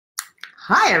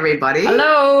Hi, everybody.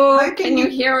 Hello. Hoping Can you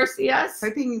hear or see us?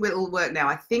 Hoping it will work now.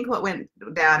 I think what went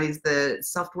down is the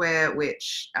software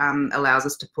which allows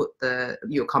us to put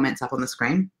your comments up on the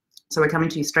screen. So we're coming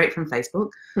to you straight from Facebook.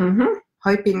 Mm-hmm.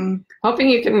 Hoping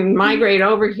you can migrate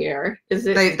over here. Is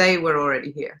it? They were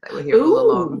already here. They were here all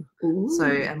along. Ooh. So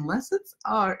unless it's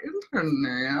our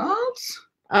internet.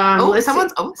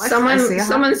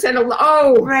 Someone said hello.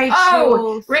 Oh,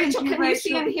 Rachel. Rachel, can you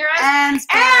see and hear us?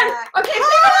 And okay.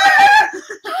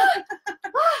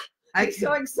 I'm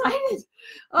so excited.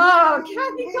 Oh,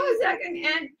 Kathy Kozak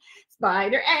and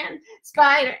Spider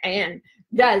Ann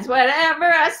does whatever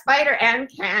a Spider Ann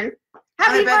can.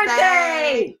 Happy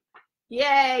birthday!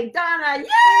 Yay, Donna! Yay!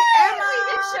 Emma.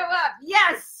 We did show up.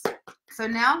 Yes. So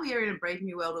now we are in a brave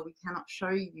new world where we cannot show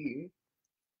you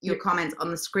your comments on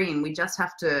the screen. We just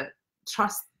have to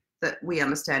trust that we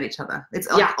understand each other. It's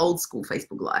like old school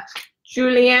Facebook Live.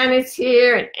 Julianne is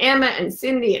here, and Emma, and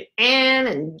Cindy, and Anne,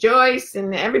 and Joyce,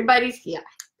 and everybody's here.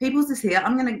 Peoples is here.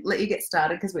 I'm going to let you get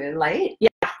started because we're late. Yeah.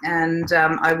 And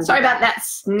I will. Sorry about that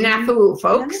snafu,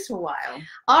 folks. In a little while.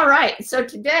 All right. So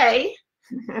today,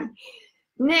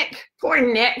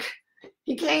 poor Nick,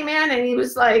 he came in and he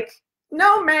was like,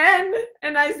 "No man,"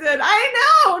 and I said, "I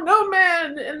know, no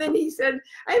man." And then he said,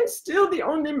 "I'm still the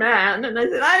only man." And I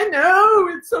said, "I know,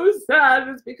 it's so sad.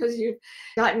 It's because you've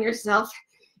gotten yourself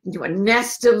into a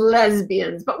nest of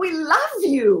lesbians, but we love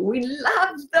you. We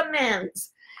love the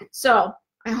men's." So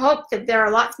I hope that there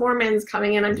are lots more men's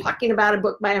coming in. I'm talking about a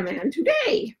book by a man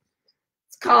today.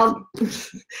 It's called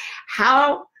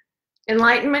How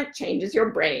Enlightenment Changes Your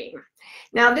Brain.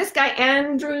 Now, this guy,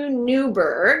 Andrew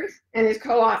Newberg, and his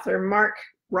co-author, Mark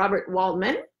Robert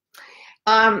Waldman.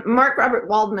 Mark Robert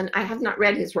Waldman, I have not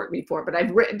read his work before, but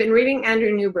I've been reading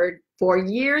Andrew Newberg for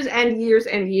years and years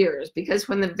and years, because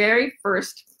when the very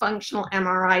first functional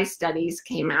MRI studies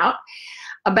came out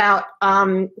about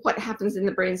what happens in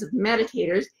the brains of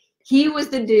meditators, he was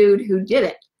the dude who did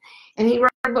it. And he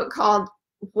wrote a book called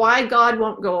Why God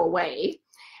Won't Go Away,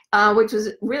 which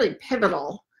was really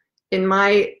pivotal in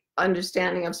my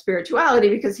understanding of spirituality,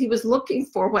 because he was looking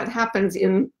for what happens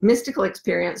in mystical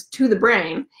experience to the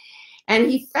brain. And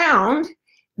he found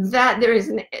that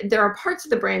there are parts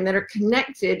of the brain that are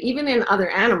connected, even in other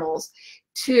animals,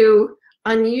 to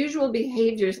unusual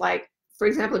behaviors. Like, for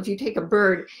example, if you take a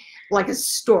bird like a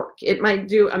stork, it might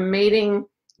do a mating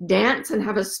dance and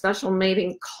have a special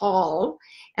mating call,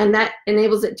 and that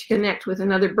enables it to connect with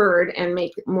another bird and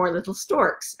make more little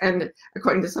storks, and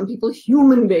according to some people,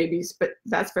 human babies, but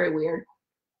that's very weird.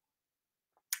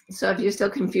 So if you're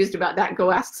still confused about that, go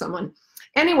ask someone.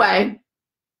 Anyway,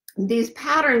 these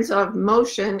patterns of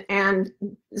motion and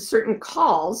certain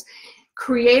calls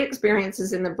create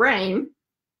experiences in the brain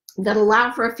that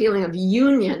allow for a feeling of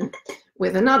union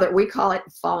with another. We call it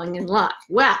falling in love.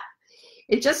 Well,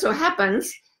 it just so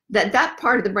happens that that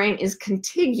part of the brain is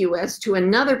contiguous to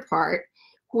another part,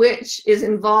 which is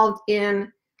involved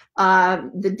in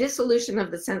the dissolution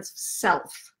of the sense of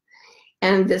self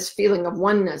and this feeling of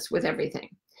oneness with everything.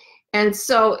 And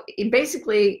so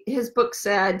basically his book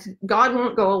said God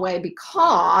won't go away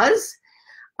because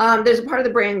there's a part of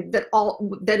the brain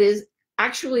that is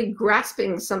actually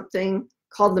grasping something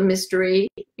called the mystery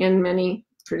in many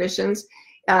traditions,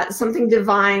 something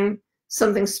divine,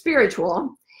 something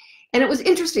spiritual. And it was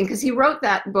interesting because he wrote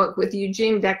that book with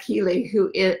Eugene Beck,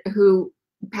 who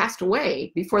passed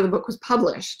away before the book was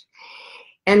published.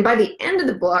 And by the end of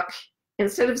the book,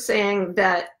 instead of saying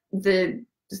that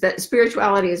that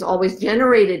spirituality is always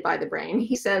generated by the brain,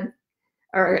 he said,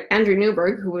 or Andrew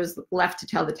Newberg, who was left to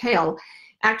tell the tale,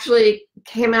 actually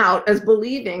came out as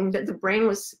believing that the brain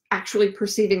was actually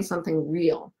perceiving something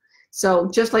real.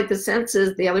 So just like the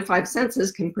senses, the other 5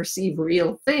 senses can perceive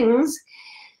real things,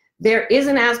 there is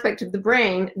an aspect of the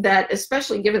brain that,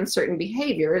 especially given certain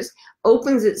behaviors,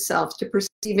 opens itself to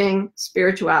perceiving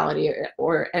spirituality,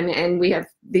 and we have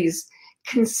these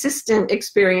consistent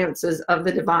experiences of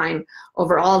the divine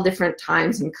over all different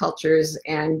times and cultures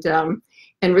and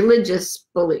religious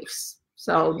beliefs.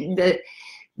 So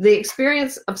the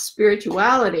experience of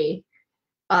spirituality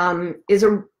is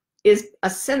a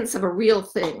sense of a real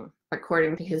thing,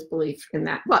 according to his belief in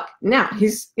that book. Now,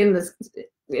 he's in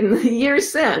the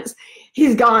years since,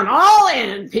 he's gone all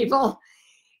in, people.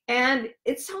 And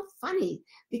it's so funny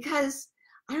because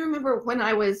I remember when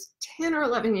I was 10 or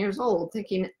 11 years old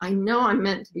thinking, I know I'm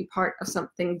meant to be part of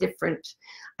something different.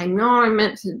 I know I'm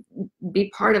meant to be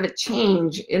part of a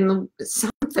change in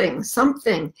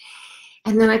something.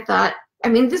 And then I thought, I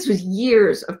mean, this was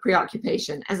years of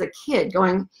preoccupation as a kid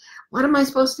going, what am I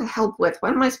supposed to help with?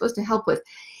 What am I supposed to help with?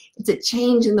 It's a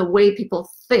change in the way people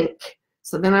think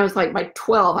So then I was like, by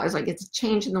 12, I was like, it's a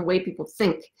change in the way people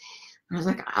think. And I was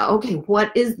like, okay,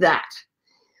 what is that?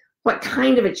 What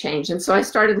kind of a change? And so I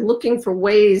started looking for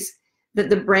ways that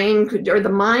the brain could, or the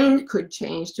mind could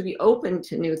change to be open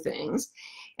to new things.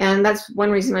 And that's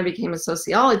one reason I became a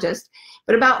sociologist.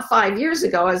 But about 5 years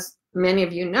ago, as many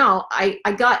of you know, I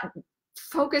got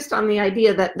focused on the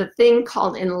idea that the thing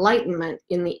called enlightenment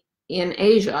in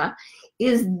Asia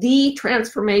is the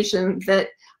transformation that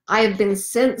I have been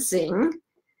sensing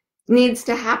needs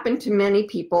to happen to many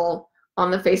people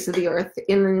on the face of the earth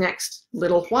in the next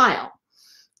little while.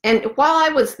 And while I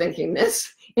was thinking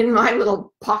this in my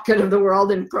little pocket of the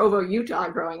world in Provo, Utah,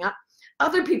 growing up,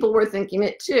 other people were thinking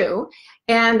it too,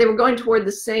 and they were going toward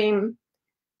the same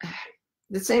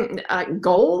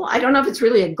goal. I don't know if it's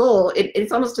really a goal.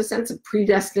 It's almost a sense of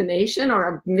predestination or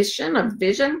a mission, a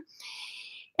vision.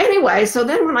 Anyway, so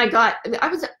then when I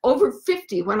was over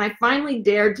 50 when I finally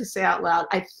dared to say out loud,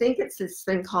 I think it's this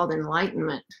thing called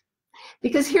enlightenment.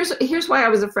 Because here's why I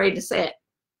was afraid to say it.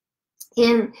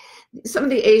 In some of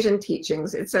the Asian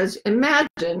teachings, it says,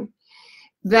 imagine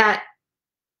that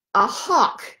a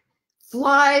hawk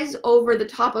flies over the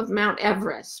top of Mount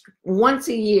Everest once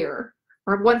a year,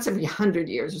 or once every 100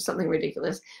 years, or something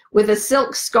ridiculous, with a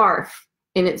silk scarf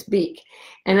in its beak.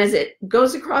 And as it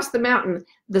goes across the mountain,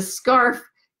 the scarf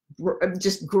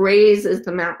just grazes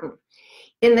the mountain.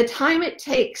 In the time it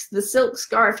takes the silk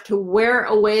scarf to wear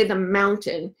away the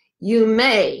mountain, you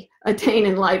may attain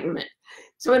enlightenment.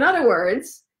 So in other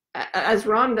words, as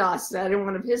Ram Dass said in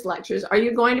one of his lectures, are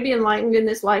you going to be enlightened in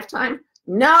this lifetime?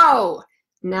 No.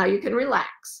 Now you can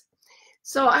relax.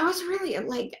 So I was really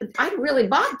like, I really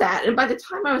bought that. And by the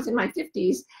time I was in my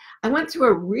 50s, I went through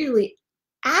a really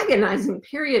agonizing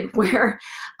period where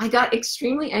I got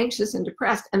extremely anxious and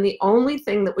depressed. And the only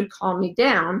thing that would calm me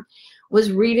down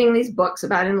was reading these books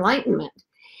about enlightenment.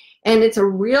 And it's a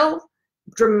real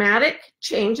dramatic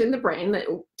change in the brain that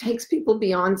takes people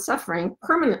beyond suffering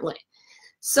permanently.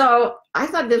 So I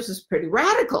thought this was pretty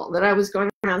radical, that I was going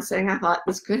around saying I thought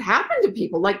this could happen to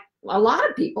people, like a lot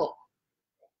of people.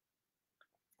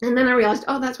 And then I realized,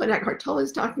 oh, that's what Eckhart Tolle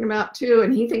is talking about too,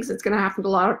 and he thinks it's going to happen to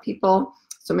a lot of people.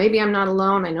 So maybe I'm not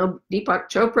alone. I know Deepak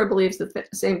Chopra believes the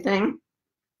same thing.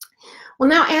 Well,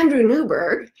 now Andrew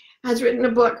Newberg has written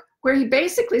a book where he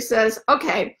basically says,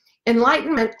 okay,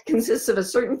 enlightenment consists of a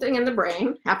certain thing in the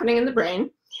brain, happening in the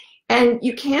brain, and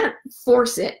you can't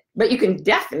force it, but you can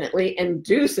definitely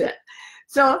induce it.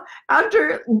 So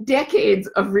after decades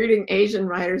of reading Asian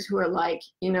writers who are like,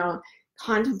 you know,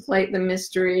 contemplate the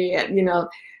mystery, you know,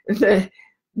 the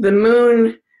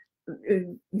moon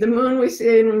we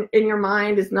see in your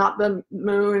mind is not the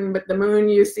moon, but the moon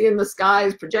you see in the sky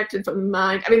is projected from the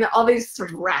mind. I mean, all these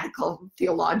sort of radical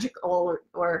theological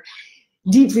or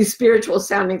deeply spiritual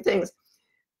sounding things.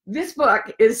 This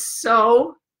book is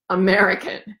so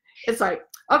American. It's like,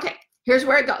 okay, here's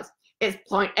where it goes. It's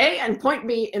point A and point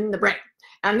B in the brain.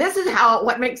 And this is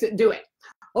what makes it do it.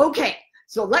 Okay,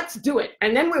 so let's do it.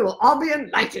 And then we will all be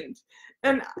enlightened.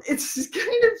 And it's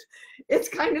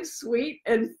kind of sweet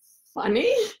and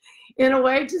funny in a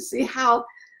way to see how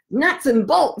nuts and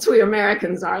bolts we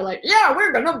Americans are. Like, yeah,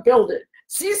 we're gonna build it.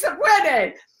 Si se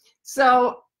puede.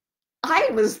 So I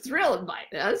was thrilled by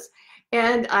this.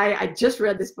 And I just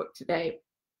read this book today.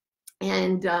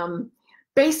 And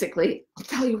basically, I'll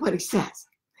tell you what he says.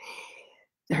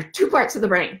 There are two parts of the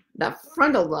brain. The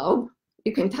frontal lobe,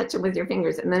 you can touch it with your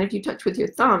fingers. And then if you touch with your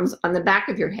thumbs on the back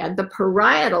of your head, the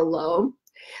parietal lobe.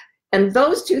 And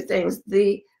those two things,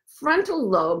 the frontal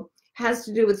lobe has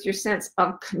to do with your sense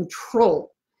of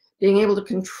control, being able to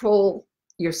control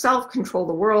yourself, control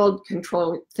the world,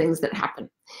 control things that happen.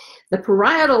 The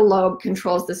parietal lobe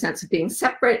controls the sense of being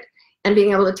separate and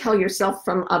being able to tell yourself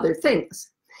from other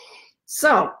things.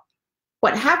 So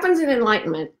what happens in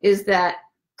enlightenment is that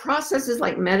processes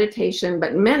like meditation,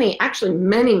 but many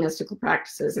mystical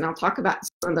practices, and I'll talk about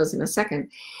some of those in a second,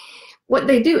 what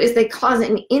they do is they cause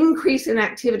an increase in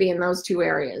activity in those two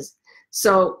areas.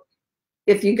 So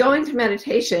if you go into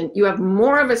meditation, you have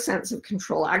more of a sense of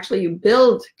control. Actually, you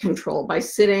build control by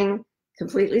sitting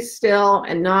completely still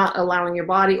and not allowing your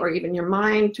body or even your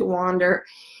mind to wander.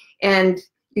 And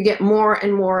you get more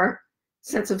and more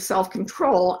sense of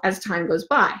self-control as time goes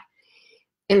by.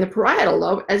 In the parietal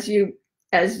lobe, as you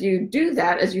do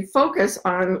that, as you focus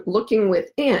on looking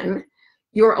within,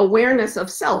 your awareness of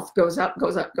self goes up,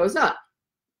 goes up, goes up.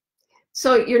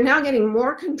 So you're now getting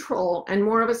more control and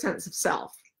more of a sense of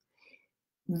self.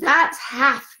 That's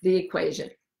half the equation.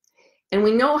 And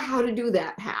we know how to do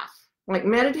that half. Like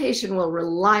meditation will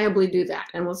reliably do that,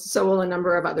 and so will a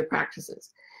number of other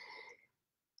practices.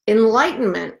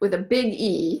 Enlightenment with a big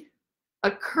E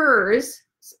occurs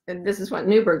and this is what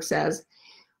Newberg says,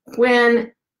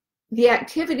 when the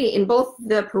activity in both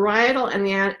the parietal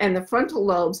and the frontal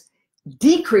lobes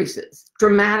decreases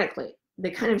dramatically.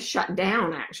 They kind of shut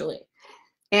down, actually.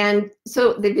 And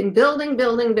so they've been building,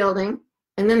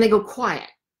 and then they go quiet.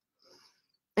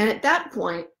 And at that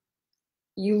point,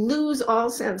 you lose all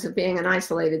sense of being an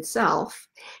isolated self,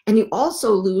 and you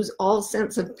also lose all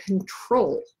sense of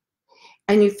control.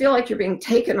 And you feel like you're being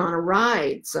taken on a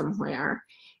ride somewhere.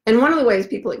 And one of the ways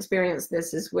people experience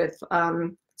this is with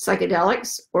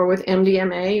psychedelics or with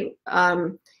MDMA.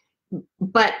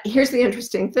 But here's the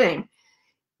interesting thing.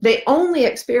 They only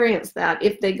experience that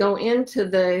if they go into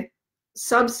the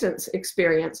substance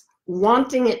experience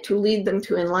wanting it to lead them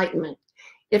to enlightenment.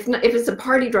 If it's a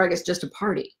party drug, it's just a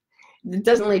party. It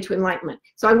doesn't lead to enlightenment.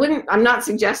 So I'm not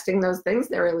suggesting those things,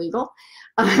 they're illegal.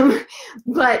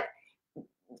 But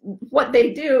what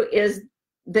they do is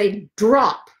they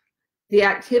drop the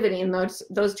activity in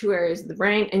those two areas of the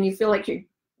brain, and you feel like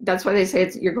that's why they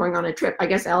say you're going on a trip. I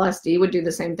guess LSD would do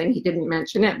the same thing. He didn't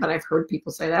mention it, but I've heard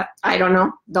people say that. I don't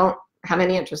know. Don't have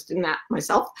any interest in that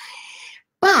myself.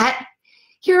 But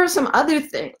here are some other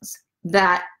things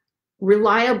that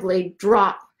reliably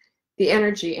drop the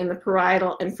energy in the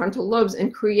parietal and frontal lobes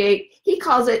and create, he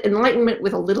calls it enlightenment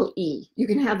with a little e. You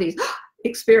can have these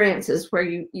experiences where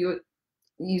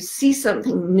you see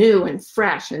something new and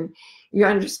fresh, and your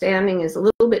understanding is a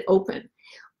little bit open.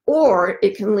 Or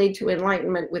it can lead to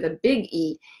enlightenment with a big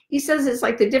E. He says it's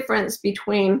like the difference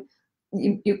between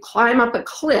you climb up a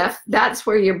cliff, that's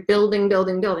where you're building.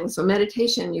 So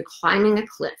meditation, you're climbing a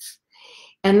cliff.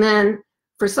 And then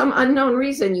for some unknown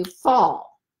reason, you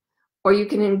fall, or you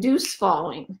can induce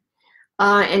falling.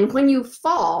 And when you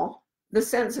fall, the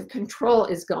sense of control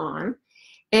is gone.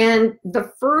 And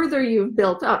the further you've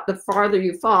built up, the farther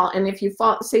you fall. And if you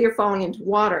fall, say you're falling into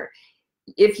water,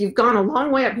 if you've gone a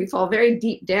long way up, you fall very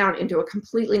deep down into a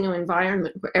completely new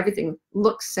environment where everything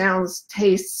looks, sounds,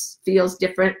 tastes, feels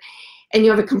different, and you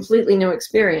have a completely new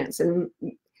experience. And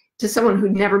to someone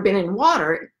who'd never been in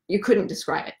water, you couldn't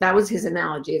describe it. That was his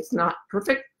analogy. It's not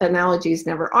perfect. Analogies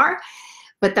never are.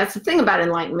 But that's the thing about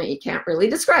enlightenment. You can't really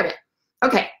describe it.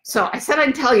 Okay, so I said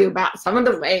I'd tell you about some of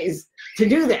the ways to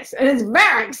do this, and it's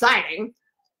very exciting.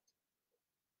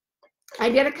 I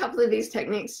did a couple of these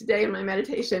techniques today in my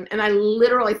meditation, and I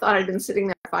literally thought I'd been sitting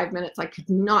there 5 minutes. I could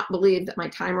not believe that my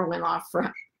timer went off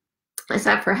I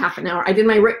sat for half an hour. I did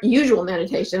my usual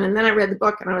meditation, and then I read the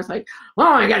book, and I was like,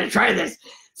 oh, I got to try this.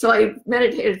 So I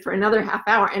meditated for another half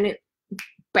hour, and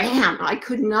bam, I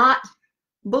could not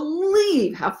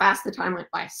believe how fast the time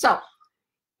went by. So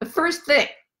the first thing,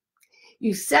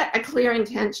 you set a clear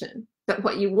intention that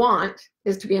what you want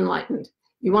is to be enlightened.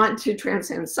 You want to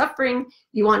transcend suffering.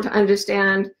 You want to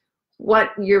understand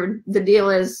what the deal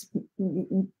is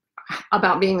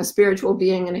about being a spiritual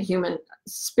being and a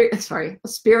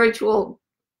spiritual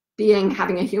being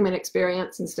having a human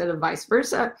experience instead of vice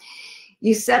versa.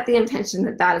 You set the intention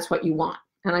that that is what you want.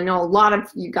 And I know a lot of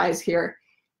you guys here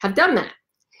have done that.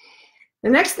 The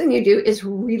next thing you do is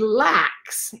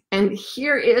relax. And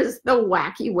here is the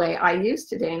wacky way I used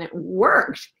today, and it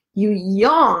worked. You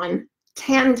yawn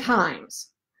 10 times.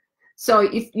 So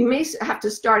if you may have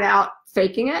to start out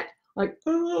faking it, like,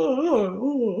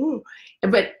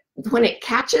 but when it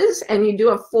catches and you do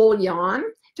a full yawn,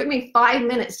 it took me 5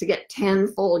 minutes to get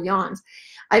 10 full yawns.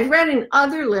 I've read in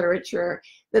other literature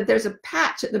that there's a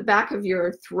patch at the back of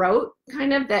your throat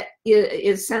kind of that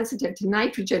is sensitive to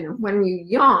nitrogen. And when you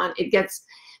yawn, it gets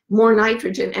more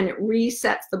nitrogen and it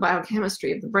resets the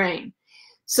biochemistry of the brain.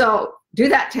 So do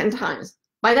that 10 times.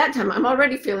 By that time, I'm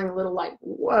already feeling a little like,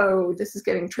 whoa, this is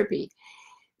getting trippy.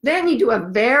 Then you do a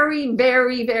very,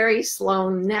 very, very slow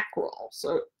neck roll.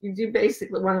 So you do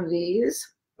basically one of these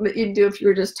that you'd do if you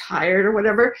were just tired or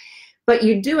whatever. But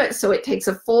you do it so it takes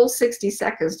a full 60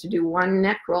 seconds to do one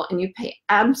neck roll, and you pay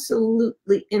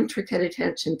absolutely intricate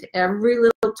attention to every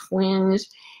little twinge,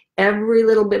 every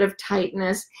little bit of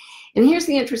tightness. And here's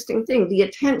the interesting thing. The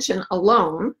attention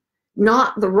alone,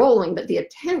 not the rolling, but the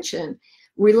attention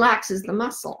relaxes the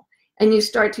muscle, and you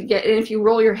start to get, and if you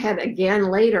roll your head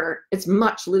again later, it's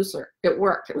much looser. It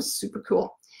worked. It was super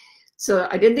cool. So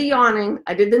I did the yawning,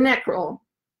 I did the neck roll.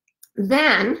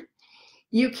 Then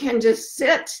you can just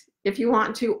sit if you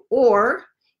want to, or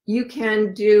you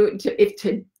can do,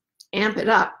 to amp it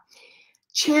up,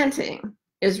 chanting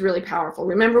is really powerful.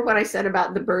 Remember what I said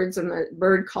about the birds and the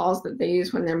bird calls that they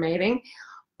use when they're mating?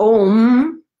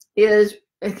 Om is,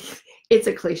 it's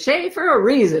a cliche for a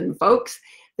reason, folks.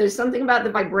 There's something about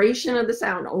the vibration of the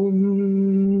sound,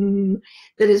 Om,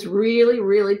 that is really,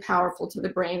 really powerful to the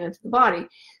brain and to the body.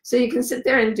 So you can sit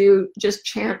there and just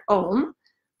chant Om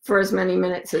for as many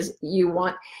minutes as you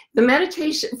want. The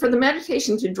meditation, for the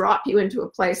meditation to drop you into a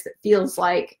place that feels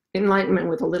like enlightenment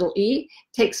with a little e,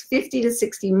 takes 50 to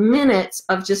 60 minutes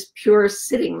of just pure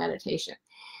sitting meditation.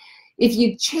 If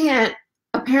you chant,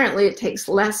 apparently it takes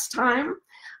less time.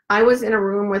 I was in a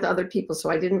room with other people, so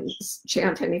I didn't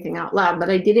chant anything out loud, but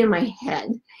I did in my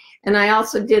head. And I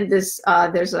also did this,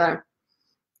 there's a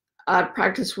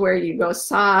practice where you go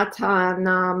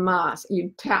Satanama.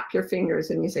 You tap your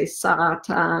fingers and you say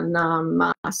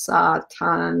Satanama,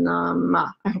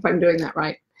 Satanama. I hope I'm doing that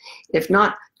right. If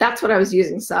not, that's what I was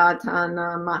using,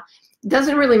 Satanama. It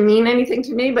doesn't really mean anything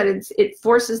to me, but it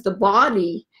forces the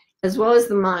body as well as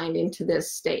the mind into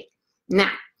this state.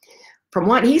 Now, from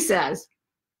what he says,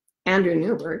 Andrew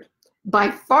Newberg,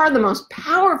 by far the most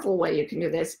powerful way you can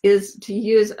do this is to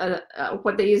use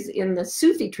what they use in the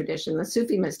Sufi tradition, the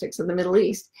Sufi mystics of the Middle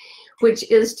East, which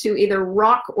is to either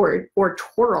rock or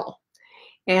twirl.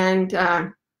 And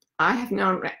I have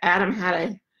known, Adam had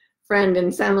a friend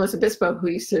in San Luis Obispo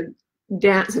who used to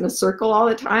dance in a circle all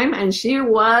the time, and she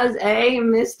was a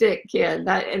mystic kid.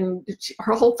 And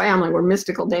her whole family were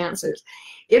mystical dancers.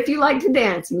 If you like to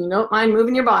dance and you don't mind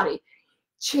moving your body,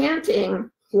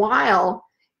 chanting while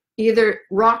either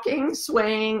rocking,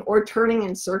 swaying, or turning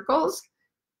in circles,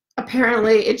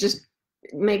 apparently it just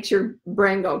makes your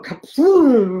brain go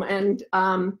kaploom, and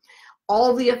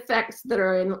all the effects that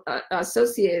are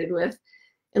associated with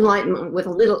enlightenment with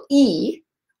a little e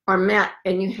are met,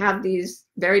 and you have these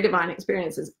very divine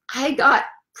experiences. I got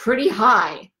pretty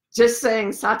high just saying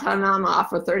Satanama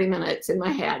for 30 minutes in my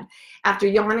head after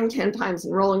yawning 10 times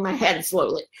and rolling my head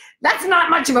slowly. That's not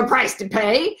much of a price to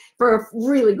pay for a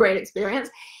really great experience.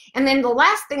 And then the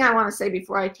last thing I want to say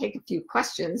before I take a few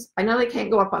questions, I know they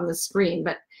can't go up on the screen,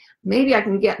 but maybe I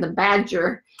can get the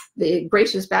badger, the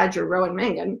gracious badger, Rowan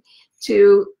Mangan,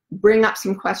 to bring up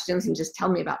some questions and just tell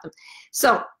me about them.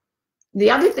 So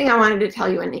the other thing I wanted to tell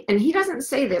you, and he doesn't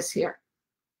say this here,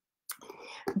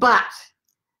 but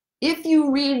if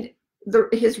you read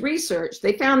his research,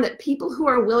 they found that people who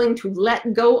are willing to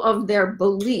let go of their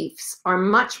beliefs are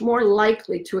much more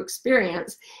likely to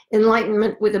experience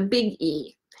enlightenment with a big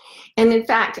E. And in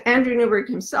fact, Andrew Newberg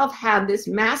himself had this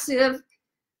massive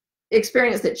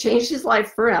experience that changed his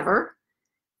life forever,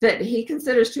 that he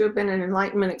considers to have been an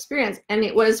enlightenment experience. And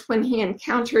it was when he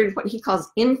encountered what he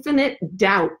calls infinite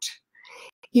doubt.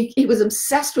 He was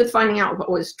obsessed with finding out what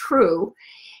was true.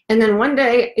 And then one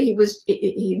day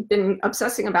he'd been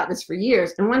obsessing about this for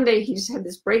years. And one day he just had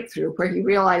this breakthrough where he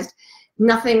realized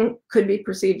nothing could be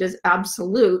perceived as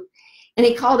absolute. And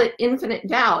he called it infinite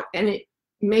doubt. And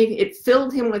it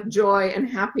filled him with joy and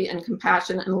happy and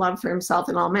compassion and love for himself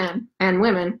and all men and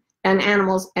women and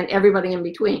animals and everybody in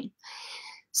between.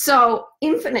 So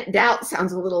infinite doubt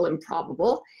sounds a little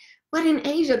improbable, but in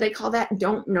Asia they call that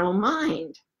don't know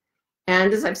mind.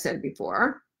 And as I've said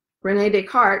before, Rene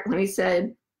Descartes, when he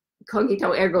said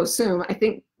cogito ergo sum, I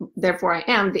think therefore I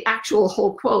am, the actual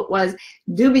whole quote was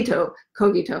dubito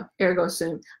cogito ergo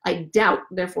sum. I doubt,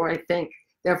 therefore I think,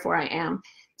 therefore I am.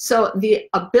 So the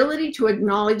ability to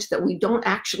acknowledge that we don't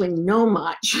actually know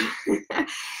much,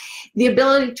 the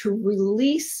ability to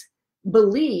release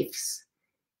beliefs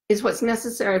is what's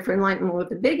necessary for enlightenment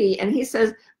with a biggie. And he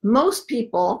says most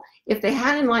people, if they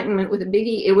had enlightenment with a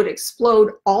biggie, it would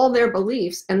explode all their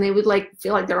beliefs and they would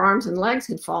feel like their arms and legs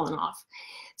had fallen off.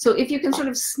 So if you can sort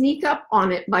of sneak up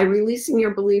on it by releasing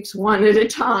your beliefs one at a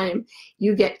time,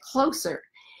 you get closer.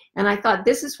 And I thought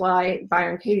this is why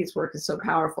Byron Katie's work is so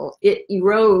powerful. It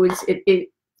erodes,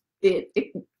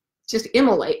 it just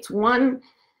immolates one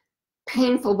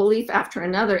painful belief after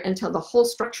another until the whole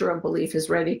structure of belief is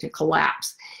ready to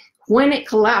collapse. When it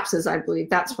collapses, I believe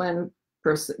that's when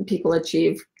people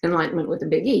achieve enlightenment with a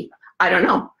big E. I don't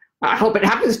know. I hope it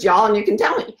happens to y'all and you can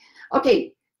tell me.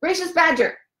 Okay, Gracious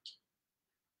Badger.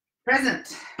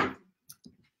 Present.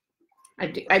 I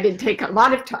did take a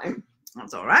lot of time.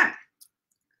 That's all right.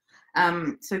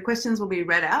 So questions will be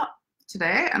read out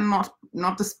today and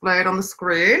not displayed on the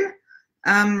screen.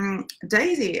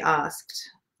 Daisy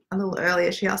asked a little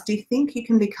earlier, she asked, do you think you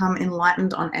can become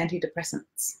enlightened on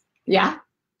antidepressants? Yeah,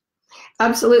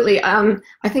 absolutely. I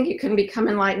think you can become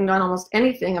enlightened on almost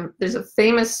anything. There's a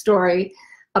famous story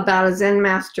about a Zen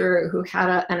master who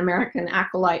had an American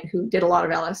acolyte who did a lot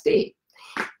of LSD.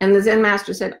 And the Zen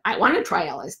master said, I want to try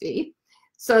LSD.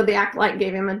 So the acolyte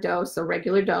gave him a dose, a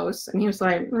regular dose, and he was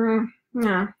like, no,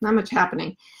 not much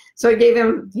happening. So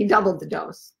he doubled the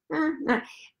dose.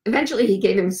 Eventually he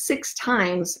gave him 6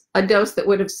 times a dose that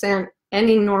would have sent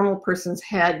any normal person's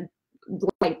head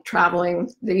like traveling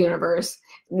the universe,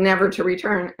 never to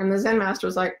return. And the Zen master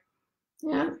was like,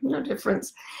 yeah, no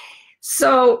difference.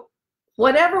 So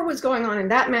whatever was going on in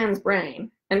that man's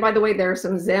brain, and by the way, there are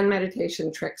some Zen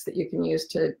meditation tricks that you can use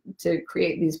to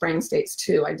create these brain states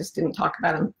too. I just didn't talk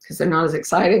about them because they're not as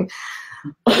exciting.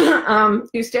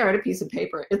 You stare at a piece of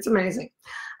paper. It's amazing.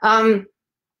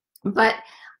 But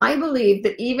I believe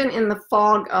that even in the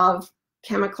fog of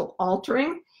chemical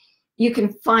altering, you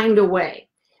can find a way.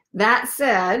 That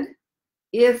said,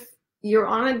 if you're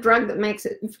on a drug that makes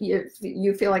it,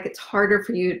 you feel like it's harder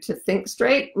for you to think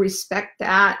straight, respect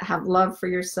that, have love for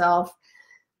yourself,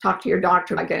 talk to your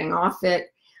doctor about getting off it.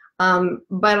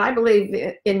 But I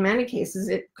believe in many cases,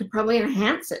 it could probably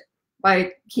enhance it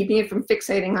by keeping you from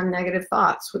fixating on negative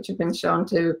thoughts, which have been shown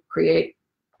to create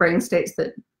brain states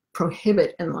that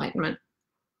prohibit enlightenment.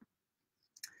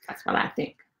 That's what I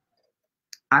think.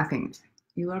 I think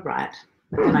you are right.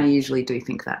 And I usually do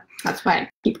think that. That's why I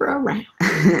keep her around.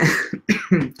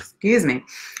 Excuse me.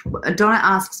 Donna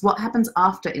asks, what happens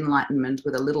after enlightenment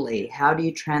with a little e? How do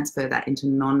you transfer that into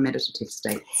non-meditative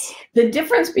states? The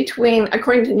difference between,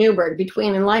 according to Newberg,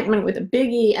 between enlightenment with a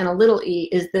big E and a little e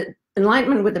is that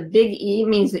enlightenment with a big E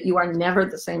means that you are never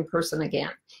the same person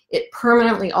again. It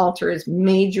permanently alters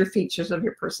major features of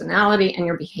your personality and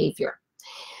your behavior.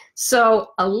 So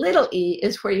a little e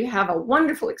is where you have a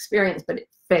wonderful experience, but it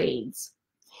fades.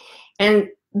 And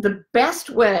the best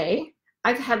way,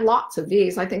 I've had lots of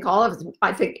these. I think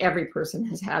every person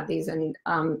has had these, and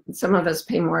some of us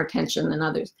pay more attention than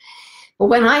others. But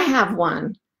when I have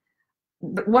one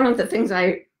of the things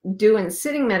I do in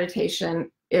sitting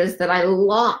meditation is that I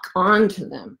lock onto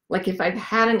them. Like if I've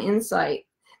had an insight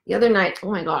the other night,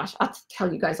 oh my gosh, I'll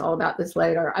tell you guys all about this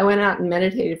later. I went out and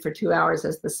meditated for 2 hours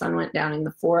as the sun went down in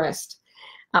the forest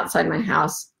outside my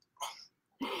house.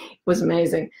 It was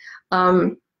amazing.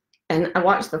 And I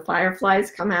watched the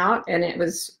fireflies come out, and it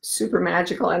was super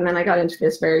magical. And then I got into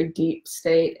this very deep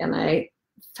state, and I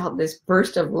felt this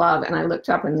burst of love. And I looked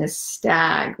up, and this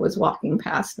stag was walking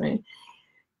past me.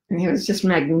 And he was just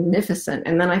magnificent.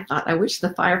 And then I thought, I wish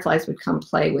the fireflies would come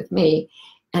play with me.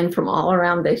 And from all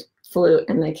around, they flew,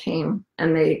 and they came,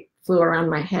 and they flew around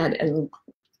my head and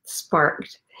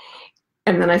sparked.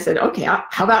 And then I said, okay, how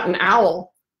about an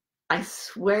owl? I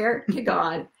swear to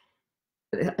God,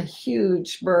 a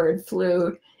huge bird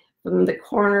flew from the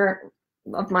corner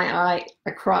of my eye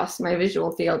across my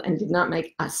visual field and did not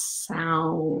make a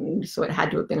sound. So it had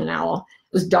to have been an owl.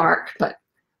 It was dark, but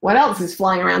what else is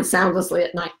flying around soundlessly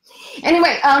at night?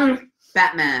 Anyway,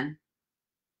 Batman.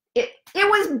 It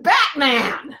was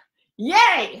Batman.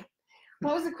 Yay!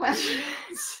 What was the question?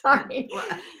 Sorry.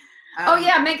 Oh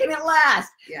yeah, making it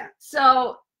last. Yeah.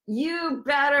 So you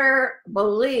better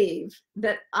believe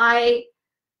that I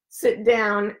sit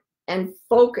down and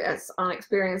focus on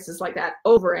experiences like that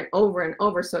over and over and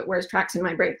over, so it wears tracks in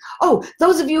my brain. Oh,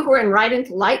 those of you who are in Ride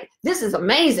into Light, this is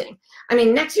amazing. I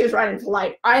mean, next year's Ride into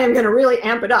Light, I am going to really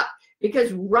amp it up,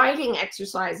 because writing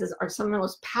exercises are some of the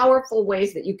most powerful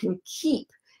ways that you can keep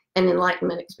an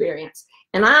enlightenment experience.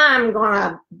 And I'm going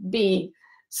to be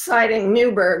citing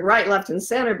Newberg right, left, and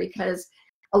center, because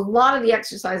a lot of the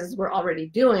exercises we're already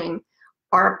doing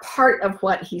are a part of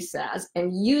what he says,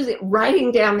 and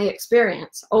writing down the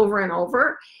experience over and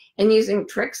over, and using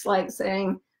tricks like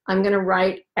saying, I'm going to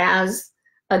write as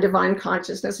a divine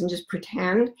consciousness and just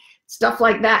pretend. Stuff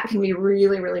like that can be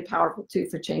really, really powerful too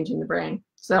for changing the brain.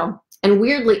 So, and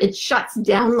weirdly, it shuts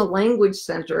down the language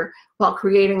center while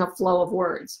creating a flow of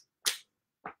words.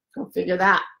 Go figure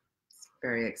that.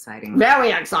 Very exciting.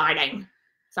 Very exciting.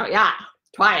 So yeah,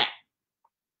 try it.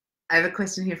 I have a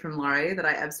question here from Laurie that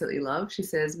I absolutely love. She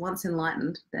says, once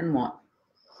enlightened, then what?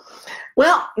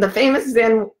 Well, the famous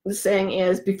Zen saying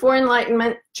is, before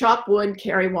enlightenment, chop wood,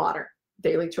 carry water,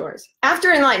 daily chores.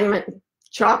 After enlightenment,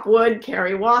 chop wood,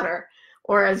 carry water.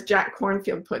 Or as Jack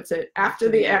Kornfield puts it, after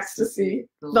the ecstasy,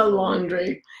 the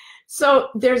laundry. So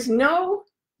there's no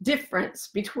difference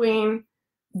between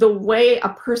the way a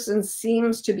person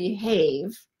seems to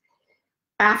behave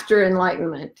after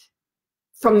enlightenment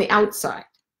from the outside.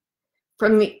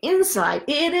 From the inside,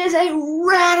 it is a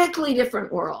radically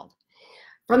different world.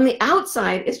 From the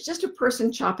outside, it's just a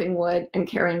person chopping wood and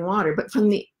carrying water. But from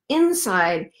the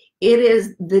inside, it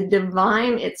is the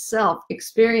divine itself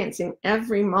experiencing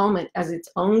every moment as its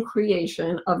own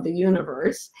creation of the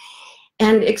universe,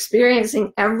 and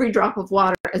experiencing every drop of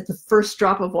water as the first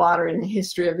drop of water in the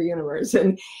history of the universe,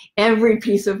 and every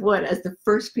piece of wood as the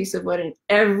first piece of wood, and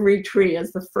every tree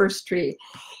as the first tree,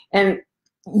 and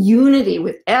unity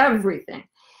with everything.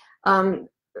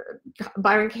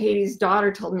 Byron Katie's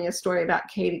daughter told me a story about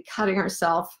Katie cutting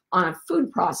herself on a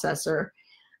food processor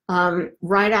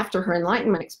right after her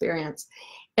enlightenment experience,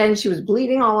 and she was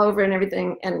bleeding all over and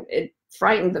everything, and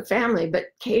frightened the family, but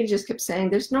Katie just kept saying,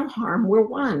 there's no harm. We're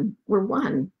one. We're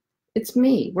one. It's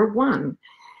me. We're one.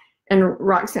 And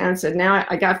Roxanne said, now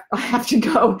I have to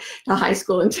go to high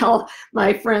school and tell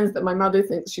my friends that my mother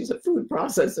thinks she's a food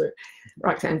processor.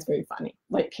 Roxanne's very funny,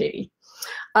 like Katie.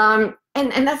 And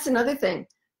that's another thing.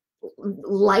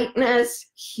 Lightness,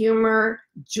 humor,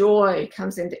 joy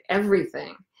comes into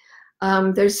everything.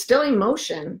 There's still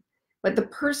emotion, but the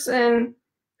person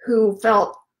who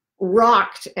felt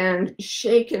rocked and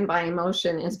shaken by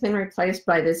emotion has been replaced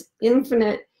by this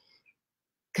infinite,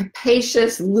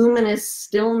 capacious, luminous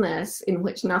stillness in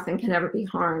which nothing can ever be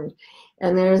harmed.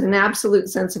 And there's an absolute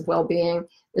sense of well-being.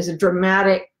 There's a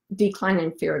dramatic decline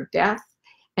in fear of death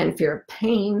and fear of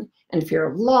pain and fear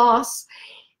of loss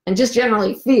and just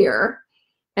generally fear.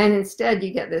 And instead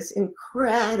you get this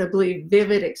incredibly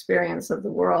vivid experience of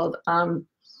the world.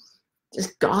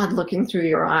 Just God looking through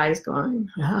your eyes going,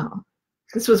 wow,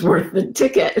 this was worth the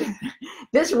ticket.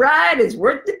 This ride is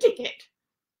worth the ticket.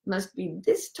 Must be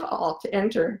this tall to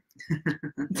enter.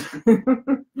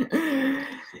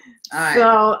 Right.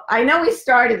 So I know we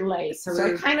started late, so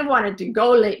I we- kind of wanted to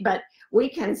go late, but we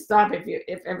can stop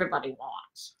if everybody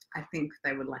wants. I think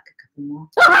they would like a couple more.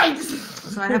 All right.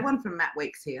 So I have one from Matt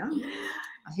Weeks here.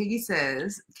 He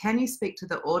says, can you speak to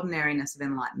the ordinariness of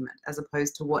enlightenment as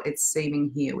opposed to what it's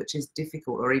seeming here, which is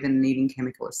difficult or even needing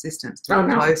chemical assistance to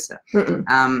be closer?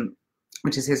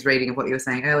 Which is his reading of what you were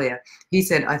saying earlier. He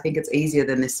said, I think it's easier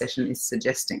than this session is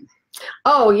suggesting.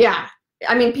 Oh, yeah.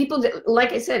 I mean, people,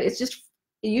 like I said, it's just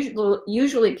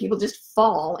usually people just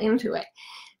fall into it.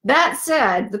 That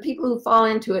said, the people who fall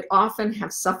into it often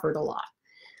have suffered a lot.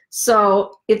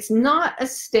 So it's not a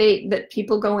state that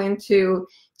people go into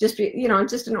just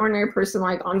an ordinary person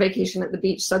like on vacation at the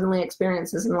beach suddenly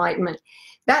experiences enlightenment.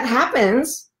 That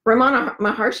happens. Ramana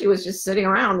Maharshi was just sitting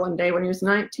around one day when he was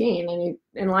 19 and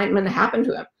enlightenment happened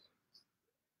to him.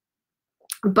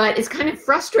 But it's kind of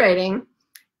frustrating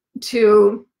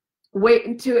to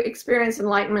experience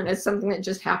enlightenment as something that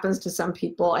just happens to some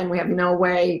people and we have no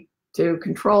way to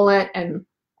control it. And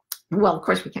well, of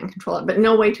course we can't control it, but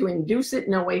no way to induce it,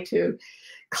 no way to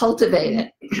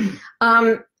cultivate it.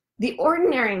 The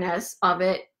ordinariness of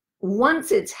it,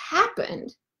 once it's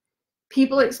happened,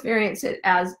 people experience it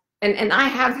as, and I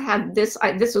have had this,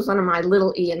 this was one of my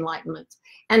little E enlightenments.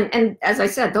 And as I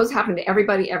said, those happen to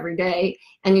everybody every day,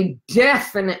 and you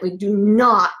definitely do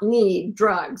not need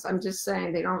drugs. I'm just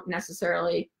saying they don't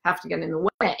necessarily have to get in the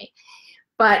way.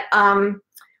 But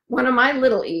one of my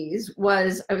little E's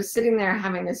was I was sitting there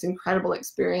having this incredible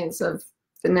experience of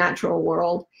the natural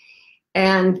world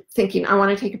and thinking, I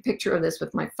want to take a picture of this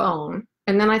with my phone.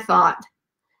 And then I thought,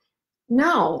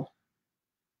 no,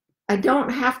 I don't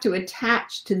have to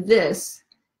attach to this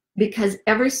because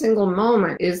every single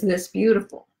moment is this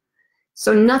beautiful.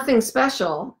 So nothing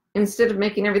special, instead of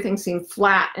making everything seem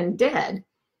flat and dead,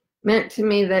 meant to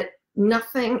me that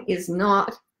nothing is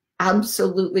not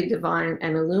absolutely divine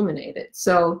and illuminated.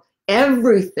 So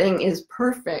everything is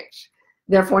perfect.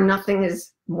 Therefore, nothing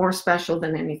is more special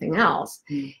than anything else.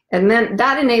 And then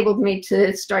that enabled me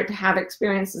to start to have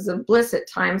experiences of bliss at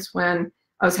times when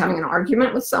I was having an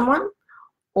argument with someone,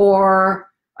 or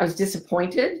I was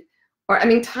disappointed, or I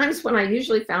mean, times when I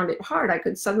usually found it hard, I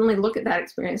could suddenly look at that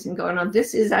experience and go, no,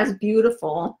 this is as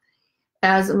beautiful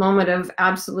as a moment of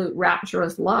absolute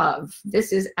rapturous love.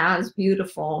 This is as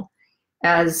beautiful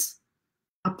as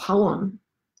a poem.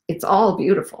 It's all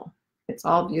beautiful. It's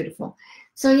all beautiful.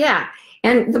 So yeah,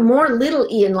 and the more little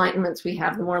E enlightenments we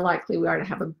have, the more likely we are to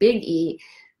have a big E.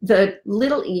 The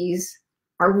little E's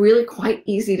are really quite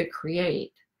easy to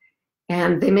create.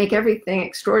 And they make everything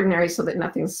extraordinary so that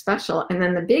nothing's special. And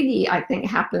then the big E, I think,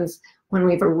 happens when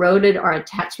we've eroded our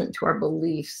attachment to our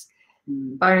beliefs.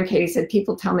 Byron Katie said,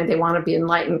 people tell me they want to be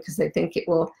enlightened because they think it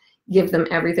will give them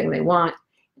everything they want.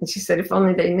 And she said, if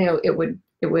only they knew,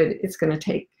 it's going to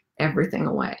take everything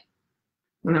away.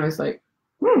 And I was like,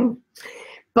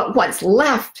 But what's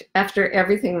left after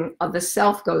everything of the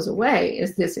self goes away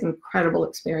is this incredible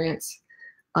experience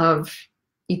of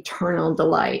eternal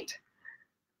delight.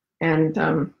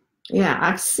 And yeah,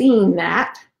 I've seen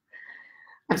that.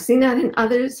 I've seen that in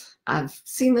others. I've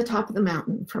seen the top of the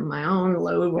mountain from my own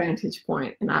low vantage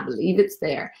point, and I believe it's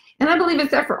there. And I believe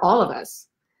it's there for all of us.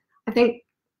 I think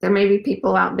there may be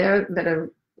people out there that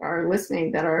are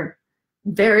listening that are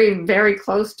very, very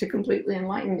close to completely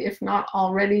enlightened, if not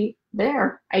already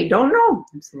there. I don't know.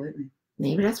 Absolutely.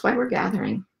 Maybe that's why we're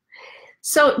gathering.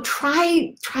 So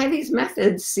try these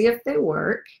methods, see if they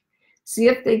work, see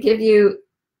if they give you,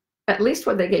 at least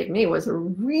what they gave me was a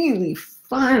really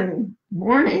fun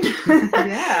morning.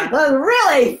 Yeah. It was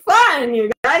really fun,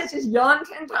 you guys. Just yawn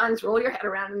 10 times, roll your head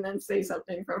around, and then say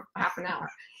something for half an hour.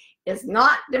 It's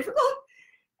not difficult,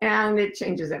 and it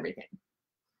changes everything.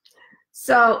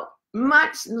 So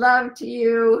much love to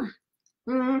you.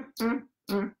 We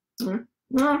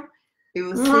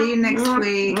will see you next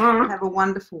week. Have a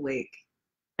wonderful week.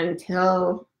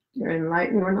 Until you're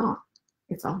enlightened or not,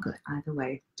 it's all good. Either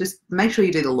way, just make sure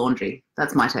you do the laundry.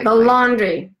 That's my takeaway. The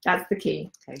laundry, that's the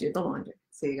key. Okay. Do the laundry.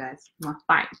 See you guys.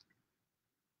 Bye.